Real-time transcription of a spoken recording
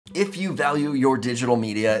If you value your digital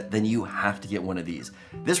media, then you have to get one of these.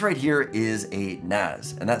 This right here is a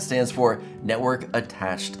NAS, and that stands for Network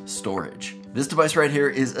Attached Storage. This device right here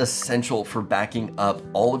is essential for backing up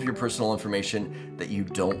all of your personal information that you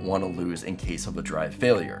don't want to lose in case of a drive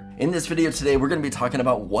failure. In this video today, we're going to be talking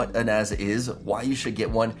about what a NAS is, why you should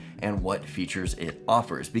get one, and what features it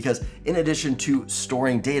offers. Because in addition to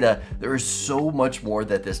storing data, there is so much more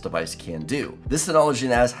that this device can do. This Synology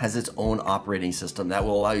NAS has its own operating system that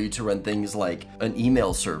will allow you to run things like an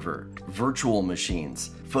email server, virtual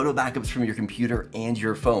machines, photo backups from your computer and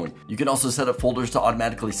your phone. You can also set up folders to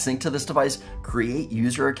automatically sync to this device, create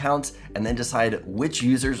user accounts, and then decide which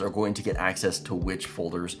users are going to get access to which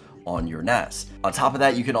folders on your NAS. On top of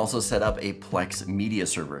that, you can also set up a Plex media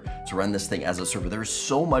server to run this thing as a server. There's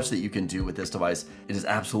so much that you can do with this device. It is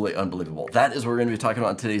absolutely unbelievable. That is what we're going to be talking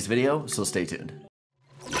about in today's video, so stay tuned.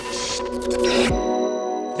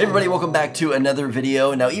 Hey everybody, welcome back to another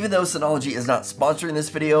video. Now, even though Synology is not sponsoring this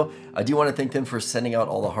video, I do want to thank them for sending out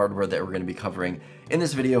all the hardware that we're going to be covering in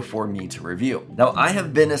this video for me to review. Now, I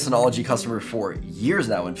have been a Synology customer for years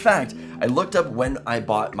now. In fact, I looked up when I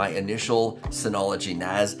bought my initial Synology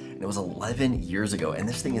NAS, and it was 11 years ago, and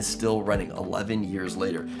this thing is still running 11 years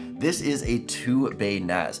later. This is a 2-bay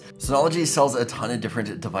NAS. Synology sells a ton of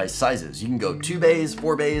different device sizes. You can go 2 bays,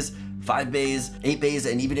 4 bays, 5 bays, 8 bays,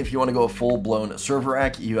 and even if you want to go a full-blown server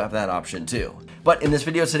rack, you have that option too. But in this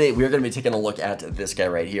video today, we are going to be taking a look at this guy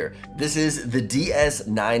right here. This is the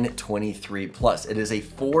DS923 Plus. It is a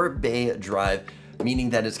 4-bay drive, meaning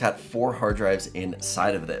that it's got 4 hard drives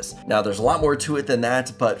inside of this. Now, there's a lot more to it than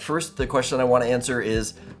that, but first, the question I want to answer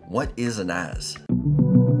is, what is a NAS?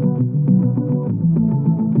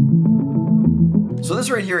 So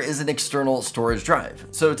this right here is an external storage drive.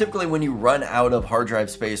 So typically when you run out of hard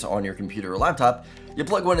drive space on your computer or laptop, you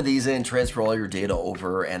plug one of these in, transfer all your data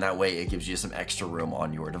over, and that way it gives you some extra room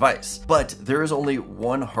on your device. But there is only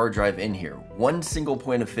one hard drive in here, one single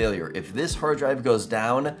point of failure. If this hard drive goes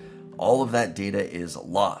down, all of that data is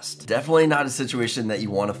lost. Definitely not a situation that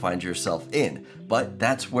you want to find yourself in, but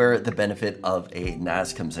that's where the benefit of a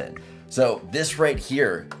NAS comes in. So this right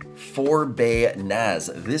here, 4-bay NAS,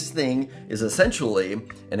 this thing is essentially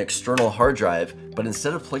an external hard drive, but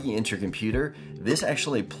instead of plugging into your computer, this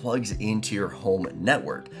actually plugs into your home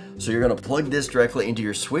network. So you're gonna plug this directly into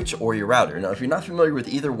your switch or your router. Now, if you're not familiar with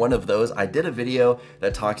either one of those, I did a video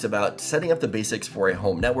that talks about setting up the basics for a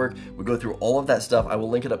home network. We go through all of that stuff. I will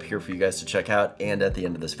link it up here for you guys to check out and at the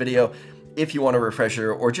end of this video, if you want a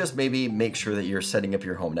refresher or just maybe make sure that you're setting up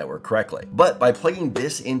your home network correctly. But by plugging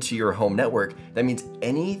this into your home network, that means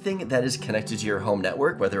anything that is connected to your home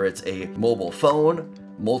network, whether it's a mobile phone,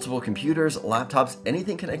 multiple computers, laptops,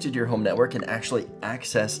 anything connected to your home network can actually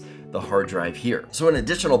access the hard drive here. So an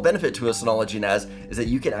additional benefit to a Synology NAS is that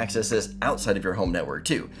you can access this outside of your home network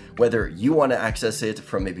too. Whether you want to access it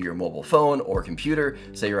from maybe your mobile phone or computer,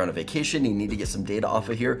 say you're on a vacation, you need to get some data off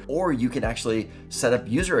of here, or you can actually set up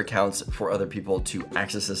user accounts for other people to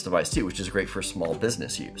access this device too, which is great for small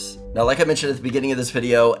business use. Now, like I mentioned at the beginning of this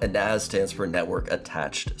video, a NAS stands for Network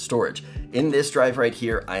Attached Storage. In this drive right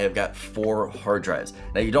here, I have got 4 hard drives.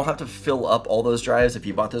 Now, you don't have to fill up all those drives. If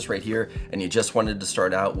you bought this right here and you just wanted to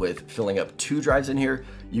start out with filling up 2 drives in here,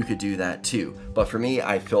 you could do that too. But for me,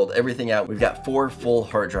 I filled everything out. We've got 4 full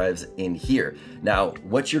hard drives in here. Now,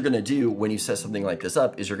 what you're gonna do when you set something like this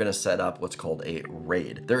up is you're gonna set up what's called a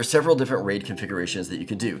RAID. There are several different RAID configurations that you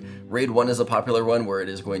can do. RAID 1 is a popular one where it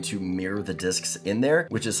is going to mirror the disks in there,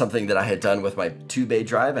 which is something that I had done with my 2-bay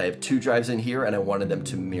drive. I have 2 drives in here and I wanted them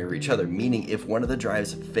to mirror each other, meaning if one of the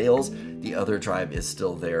drives fails, the other drive is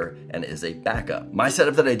still there and is a backup. My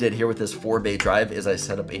setup that I did here with this 4-bay drive is I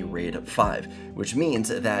set up a RAID 5, which means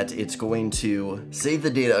that it's going to save the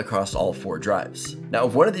data across all 4 drives. Now,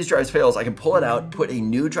 if one of these drives fails, I can pull it out, put a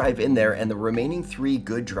new drive in there, and the remaining 3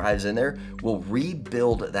 good drives in there will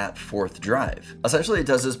rebuild that 4th drive. Essentially, it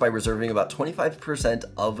does this by reserving about 25%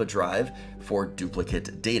 of a drive for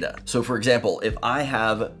duplicate data. So for example, if I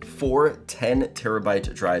have 4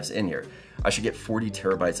 10-terabyte drives in here, I should get 40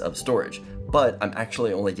 terabytes of storage, but I'm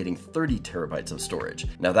actually only getting 30 terabytes of storage.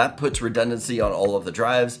 Now that puts redundancy on all of the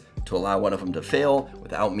drives to allow one of them to fail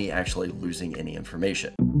without me actually losing any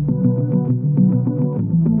information.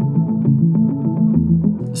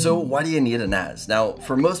 So why do you need a NAS? Now,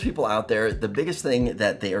 for most people out there, the biggest thing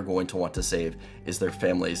that they are going to want to save is their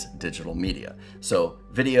family's digital media. So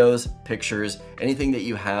videos, pictures, anything that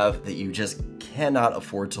you have that you just cannot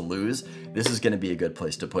afford to lose, this is going to be a good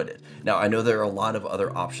place to put it. Now, I know there are a lot of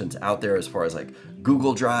other options out there as far as like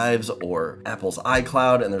Google Drives or Apple's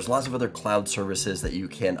iCloud, and there's lots of other cloud services that you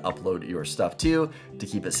can upload your stuff to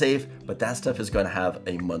keep it safe, but that stuff is going to have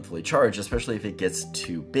a monthly charge, especially if it gets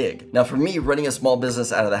too big. Now, for me, running a small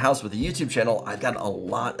business out of the house with a YouTube channel, I've got a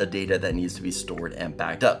lot of data that needs to be stored and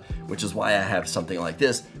backed up, which is why I have something like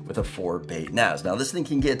this with a 4-bay NAS. Now, this thing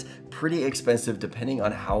can get pretty expensive depending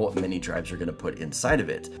on how many drives you're going to put inside of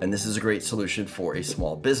it, and this is a great solution for a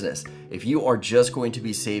small business. If you are just going to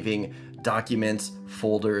be saving documents,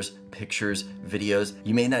 folders, pictures, videos,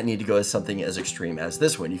 you may not need to go as something as extreme as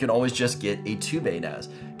this one. You can always just get a 2-bay NAS.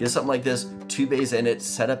 Get something like this, 2 bays in it,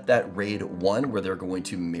 set up that RAID 1 where they're going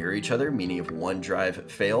to mirror each other, meaning if one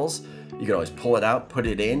drive fails, you can always pull it out, put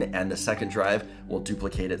it in, and the second drive will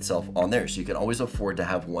duplicate itself on there. So you can always afford to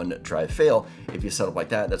have one drive fail. If you set up like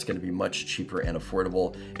that, that's going to be much cheaper and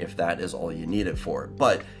affordable if that is all you need it for.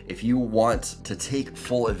 But if you want to take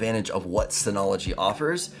full advantage of what Synology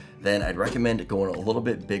offers, then I'd recommend going a little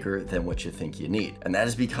bit bigger than what you think you need. And that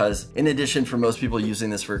is because, in addition, for most people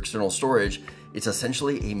using this for external storage, it's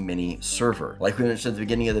essentially a mini server. Like we mentioned at the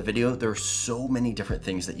beginning of the video, there are so many different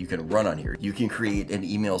things that you can run on here. You can create an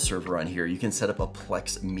email server on here. You can set up a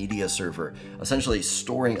Plex media server, essentially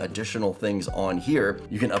storing additional things on here.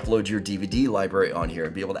 You can upload your DVD library on here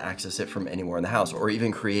and be able to access it from anywhere in the house, or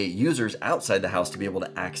even create users outside the house to be able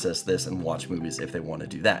to access this and watch movies if they want to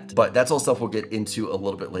do that. But that's all stuff we'll get into a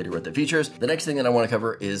little bit later with the features. The next thing that I want to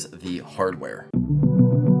cover is the hardware.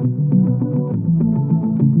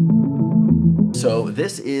 So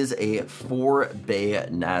this is a 4-bay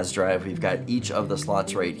NAS drive. We've got each of the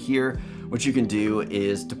slots right here. What you can do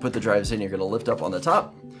is to put the drives in, you're gonna lift up on the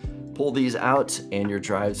top, pull these out, and your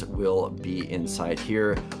drives will be inside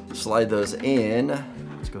here. Slide those in.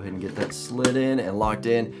 Let's go ahead and get that slid in and locked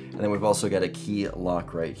in. And then we've also got a key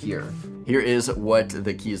lock right here. Here is what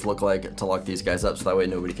the keys look like to lock these guys up, so that way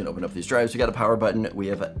nobody can open up these drives. We got a power button. We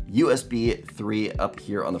have a USB 3 up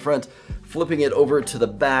here on the front. Flipping it over to the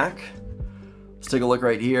back, let's take a look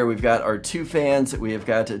right here. We've got our 2 fans. We have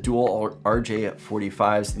got dual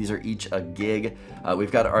RJ45s. These are each a gig.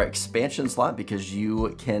 We've got our expansion slot because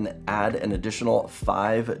you can add an additional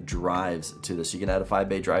 5 drives to this. You can add a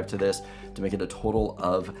 5-bay drive to this to make it a total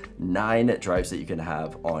of 9 drives that you can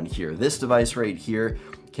have on here. This device right here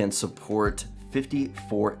can support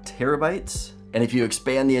 54 terabytes. And if you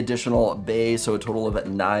expand the additional bay, so a total of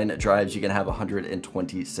 9 drives, you can have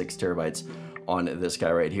 126 terabytes on this guy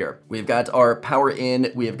right here. We've got our power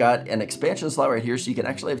in, we have got an expansion slot right here, so you can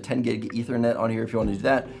actually have 10 gig Ethernet on here if you want to do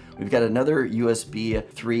that. We've got another USB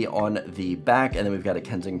 3 on the back, and then we've got a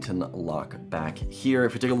Kensington lock back here.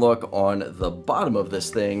 If we take a look on the bottom of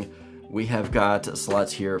this thing, we have got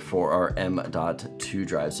slots here for our M.2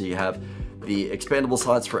 drive. So you have the expandable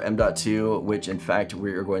slots for M.2, which in fact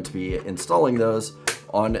we are going to be installing those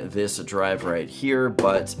on this drive right here.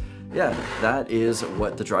 But yeah, that is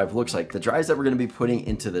what the drive looks like. The drives that we're going to be putting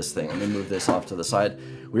into this thing, let me move this off to the side.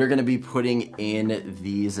 We are going to be putting in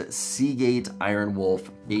these Seagate Iron Wolf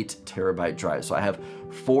 8 terabyte drives. So I have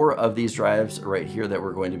 4 of these drives right here that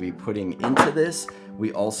we're going to be putting into this.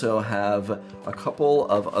 We also have a couple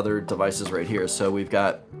of other devices right here. So we've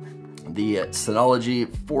got the Synology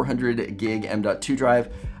 400 gig M.2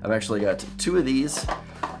 drive. I've actually got 2 of these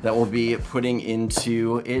that we'll be putting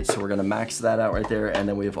into it. So we're gonna max that out right there. And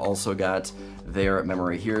then we've also got their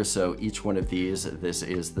memory here. So each one of these, this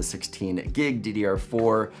is the 16 gig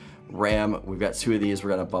DDR4 RAM. We've got 2 of these. We're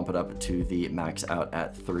gonna bump it up to the max out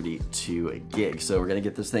at 32 gigs. So we're gonna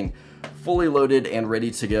get this thing fully loaded and ready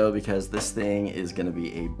to go because this thing is gonna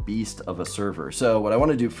be a beast of a server. So what I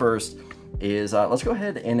wanna do first is let's go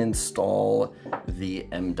ahead and install the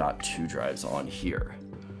M.2 drives on here.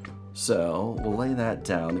 So we'll lay that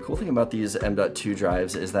down. The cool thing about these M.2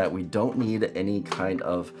 drives is that we don't need any kind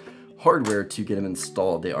of hardware to get them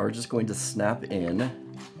installed. They are just going to snap in.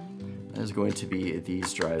 That is going to be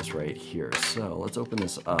these drives right here. So let's open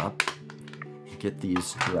this up, get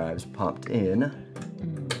these drives popped in.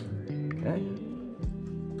 Okay.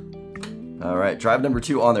 All right, drive number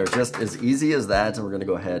 2 on there, just as easy as that. And we're gonna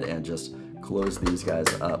go ahead and just close these guys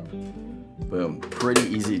up. Boom, pretty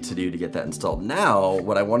easy to do to get that installed. Now,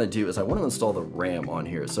 what I wanna do is I wanna install the RAM on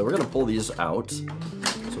here. So we're gonna pull these out.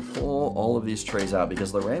 So pull all of these trays out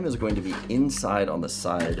because the RAM is going to be inside on the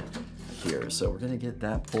side here. So we're gonna get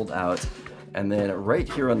that pulled out. And then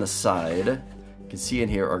right here on the side, you can see in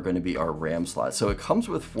here are gonna be our RAM slots. So it comes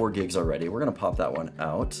with 4 gigs already. We're gonna pop that one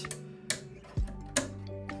out.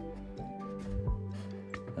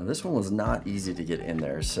 Now this one was not easy to get in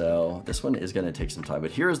there, so this one is gonna take some time, but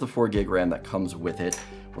here is the 4 gig RAM that comes with it.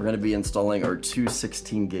 We're gonna be installing our two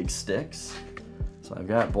 16 gig sticks. So I've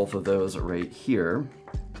got both of those right here.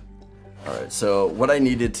 All right, so what I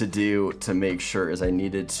needed to do to make sure is I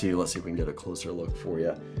needed to, let's see if we can get a closer look for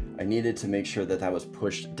you. I needed to make sure that that was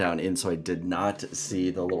pushed down in so I did not see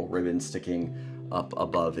the little ribbon sticking up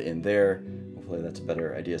above in there. Hopefully that's a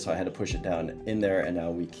better idea. So I had to push it down in there, and now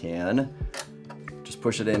we can just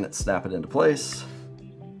push it in, snap it into place.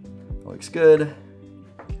 That looks good.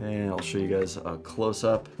 Okay, I'll show you guys a close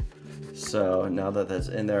up. So now that that's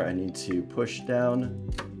in there, I need to push down.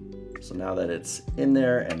 So now that it's in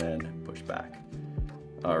there, and then push back.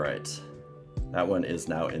 All right, that one is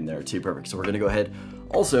now in there too, perfect. So we're gonna go ahead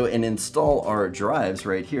also and install our drives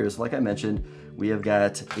right here. So like I mentioned, we have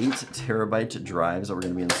got 8 terabyte drives that we're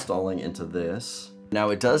gonna be installing into this. Now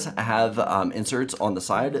it does have inserts on the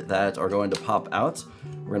side that are going to pop out.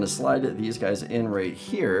 We're gonna slide these guys in right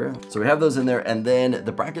here. So we have those in there, and then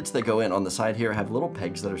the brackets that go in on the side here have little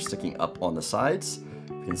pegs that are sticking up on the sides.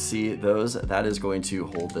 You can see those, that is going to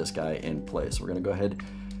hold this guy in place. We're gonna go ahead,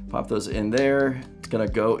 pop those in there. It's gonna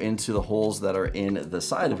go into the holes that are in the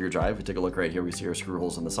side of your drive. If we take a look right here, we see our screw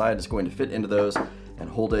holes on the side. It's going to fit into those and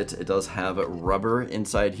hold it. It does have rubber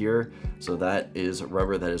inside here. So that is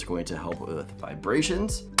rubber that is going to help with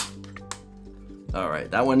vibrations. All right,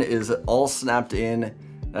 that one is all snapped in.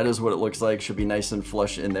 That is what it looks like. Should be nice and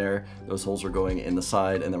flush in there. Those holes are going in the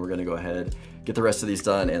side, and then we're gonna go ahead, get the rest of these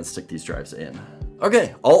done and stick these drives in.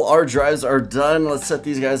 Okay, all our drives are done. Let's set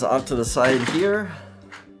these guys off to the side here.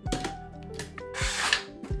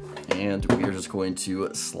 And we are just going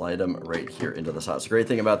to slide them right here into the slot. So great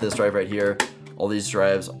thing about this drive right here, all these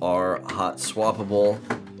drives are hot swappable.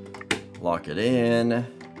 Lock it in.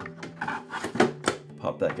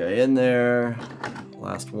 Pop that guy in there.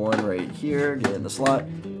 Last one right here, get in the slot,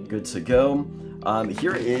 good to go.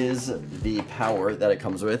 Here is the power that it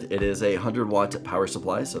comes with. It is a 100-watt power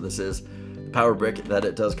supply, so this is power brick that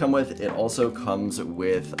it does come with. It also comes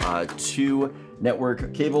with 2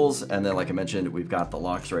 network cables, and then like I mentioned, we've got the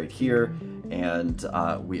locks right here, and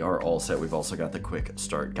we are all set. We've also got the quick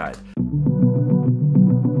start guide.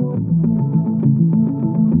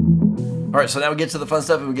 All right, so now we get to the fun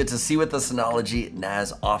stuff, and we get to see what the Synology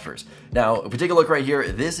NAS offers. Now, if we take a look right here,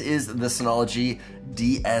 this is the Synology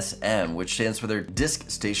DSM, which stands for their Disk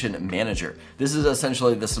Station Manager. This is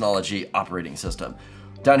essentially the Synology operating system.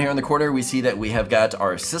 Down here in the corner, we see that we have got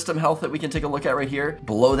our system health that we can take a look at right here.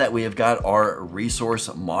 Below that, we have got our resource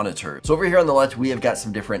monitor. So over here on the left, we have got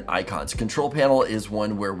some different icons. Control panel is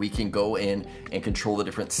one where we can go in and control the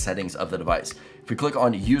different settings of the device. If we click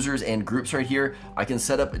on users and groups right here, I can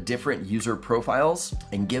set up different user profiles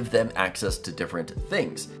and give them access to different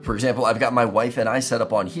things. For example, I've got my wife and I set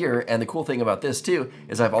up on here, and the cool thing about this too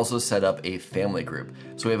is I've also set up a family group.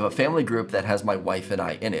 So we have a family group that has my wife and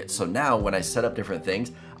I in it. So now when I set up different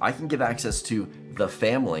things, I can give access to the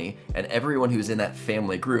family, and everyone who's in that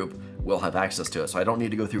family group will have access to it. So I don't need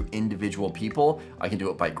to go through individual people. I can do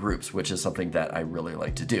it by groups, which is something that I really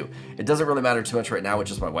like to do. It doesn't really matter too much right now with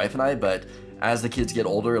just my wife and I, but as the kids get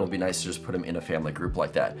older, it'll be nice to just put them in a family group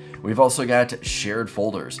like that. We've also got shared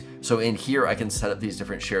folders. So in here, I can set up these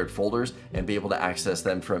different shared folders and be able to access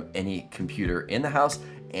them from any computer in the house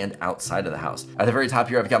and outside of the house. At the very top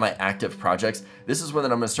here, I've got my active projects. This is one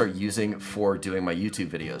that I'm gonna start using for doing my YouTube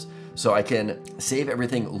videos. So I can save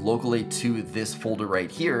everything locally to this folder right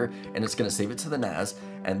here, and it's gonna save it to the NAS,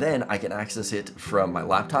 and then I can access it from my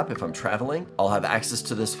laptop if I'm traveling. I'll have access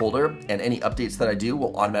to this folder, and any updates that I do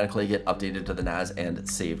will automatically get updated to the NAS and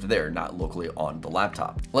saved there, not locally on the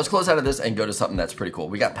laptop. Let's close out of this and go to something that's pretty cool.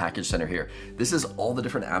 We got Package Center here. This is all the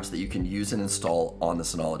different apps that you can use and install on the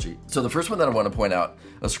Synology. So the first one that I wanna point out,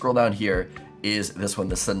 let's scroll down here, is this one,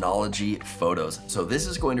 the Synology Photos. So this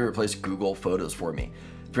is going to replace Google Photos for me.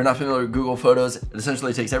 If you're not familiar with Google Photos, it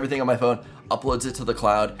essentially takes everything on my phone, uploads it to the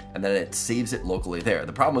cloud, and then it saves it locally there.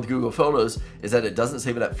 The problem with Google Photos is that it doesn't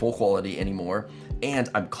save it at full quality anymore, and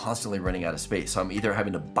I'm constantly running out of space. So I'm either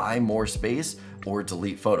having to buy more space or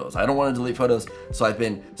delete photos. I don't want to delete photos, so I've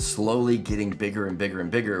been slowly getting bigger and bigger and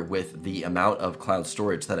bigger with the amount of cloud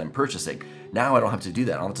storage that I'm purchasing. Now I don't have to do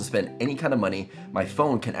that. I don't have to spend any kind of money. My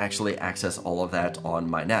phone can actually access all of that on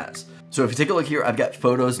my NAS. So if you take a look here, I've got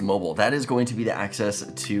Photos Mobile. That is going to be the access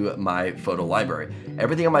to my photo library.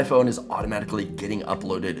 Everything on my phone is automatically getting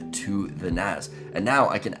uploaded to the NAS. And now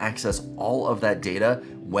I can access all of that data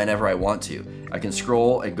whenever I want to. I can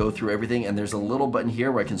scroll and go through everything, and there's a little button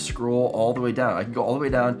here where I can scroll all the way down. I can go all the way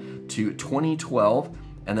down to 2012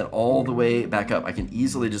 and then all the way back up. I can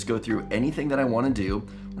easily just go through anything that I want to do.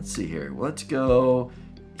 Let's see here. Let's go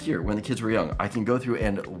here when the kids were young. I can go through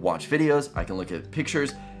and watch videos, I can look at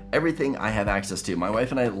pictures, everything I have access to. My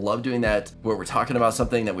wife and I love doing that where we're talking about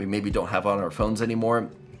something that we maybe don't have on our phones anymore.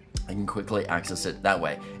 I can quickly access it that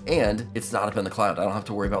way. And it's not up in the cloud. I don't have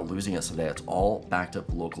to worry about losing it someday. It's all backed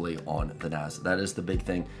up locally on the NAS. That is the big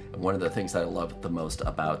thing. And one of the things that I love the most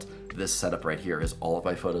about this setup right here is all of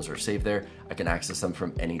my photos are saved there. I can access them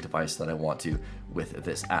from any device that I want to with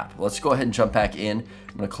this app. Let's go ahead and jump back in.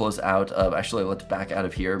 I'm gonna close out of, actually let's back out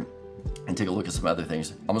of here and take a look at some other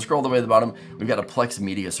things. I'm gonna scroll all the way to the bottom. We've got a Plex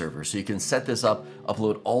media server. So you can set this up,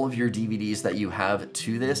 upload all of your DVDs that you have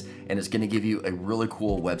to this, and it's gonna give you a really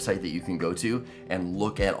cool website that you can go to and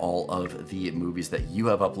look at all of the movies that you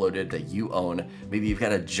have uploaded, that you own. Maybe you've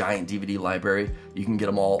got a giant DVD library. You can get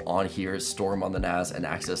them all on here, store them on the NAS, and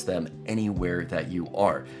access them anywhere that you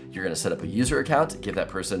are. You're gonna set up a user account, give that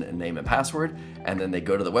person a name and password, and then they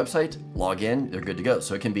go to the website, log in, they're good to go.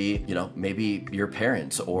 So it can be, you know, maybe your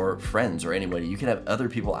parents or friends or anybody. You can have other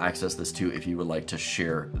people access this too if you would like to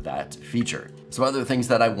share that feature. Some other things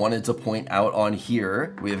that I wanted to point out on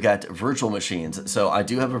here, we've got virtual machines. So I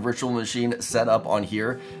do have a virtual machine set up on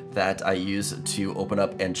here that I use to open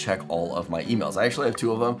up and check all of my emails. I actually have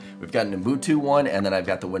two of them. We've got an Ubuntu one, and then I've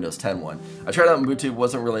got the Windows 10 one. I tried out Ubuntu,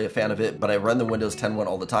 wasn't really a fan of it, but I run the Windows 10 one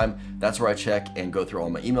all the time. That's where I check and go through all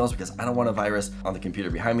my emails because I don't want a virus on the computer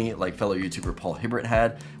behind me like fellow YouTuber Paul Hibbert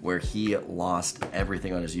had, where he lost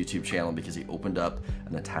everything on his YouTube channel because he opened up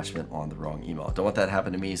an attachment on the wrong email. Don't want that to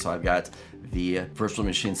happen to me, so I've got the virtual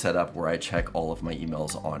machine set up where I check all of my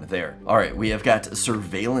emails on there. All right, we have got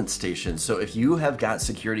surveillance stations. So if you have got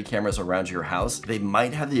security cameras around your house, they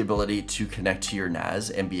might have the ability to connect to your NAS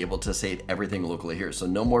and be able to save everything locally here. So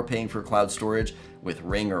no more paying for cloud storage with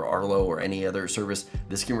Ring or Arlo or any other service.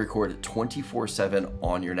 This can record 24/7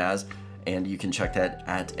 on your NAS, and you can check that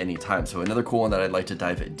at any time. So another cool one that I'd like to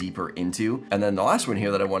dive deeper into. And then the last one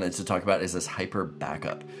here that I wanted to talk about is this hyper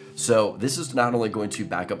backup. So this is not only going to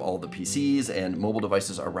back up all the PCs and mobile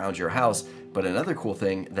devices around your house, but another cool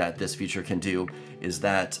thing that this feature can do is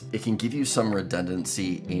that it can give you some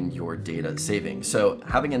redundancy in your data saving. So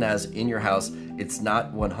having a NAS in your house, it's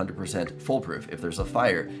not 100% foolproof. If there's a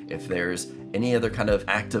fire, if there's any other kind of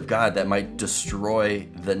act of God that might destroy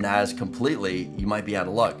the NAS completely, you might be out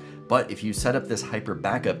of luck. But if you set up this hyper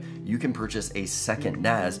backup, you can purchase a second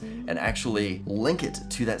NAS and actually link it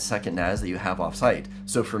to that second NAS that you have offsite.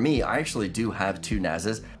 So for me, I actually do have two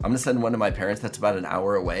NASs. I'm gonna send one to my parents that's about an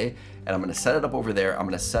hour away, and I'm gonna set it up over there. I'm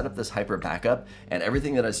gonna set up this hyper backup, and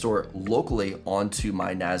everything that I store locally onto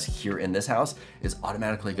my NAS here in this house is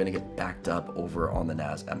automatically gonna get backed up over on the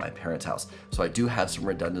NAS at my parents' house. So I do have some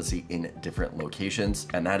redundancy in different locations,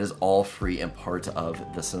 and that is all free and part of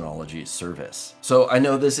the Synology service. So I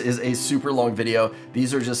know this is a super long video.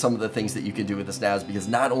 These are just some of the things that you can do with this NAS, because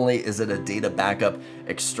not only is it a data backup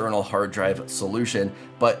external hard drive solution,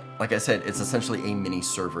 but like I said, it's essentially a mini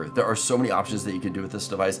server. There are so many options that you can do with this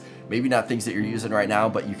device. Maybe not things that you're using right now,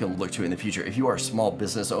 but you can look to in the future. If you are a small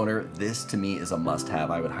business owner, this to me is a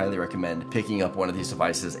must-have. I would highly recommend picking up one of these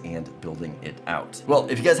devices and building it out. Well,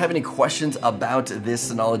 if you guys have any questions about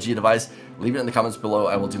this Synology device, leave it in the comments below.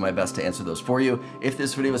 I will do my best to answer those for you. If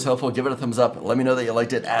this video was helpful, give it a thumbs up. Let me know that you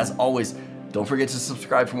liked it. As always, don't forget to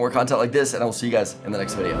subscribe for more content like this, and I will see you guys in the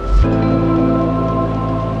next video.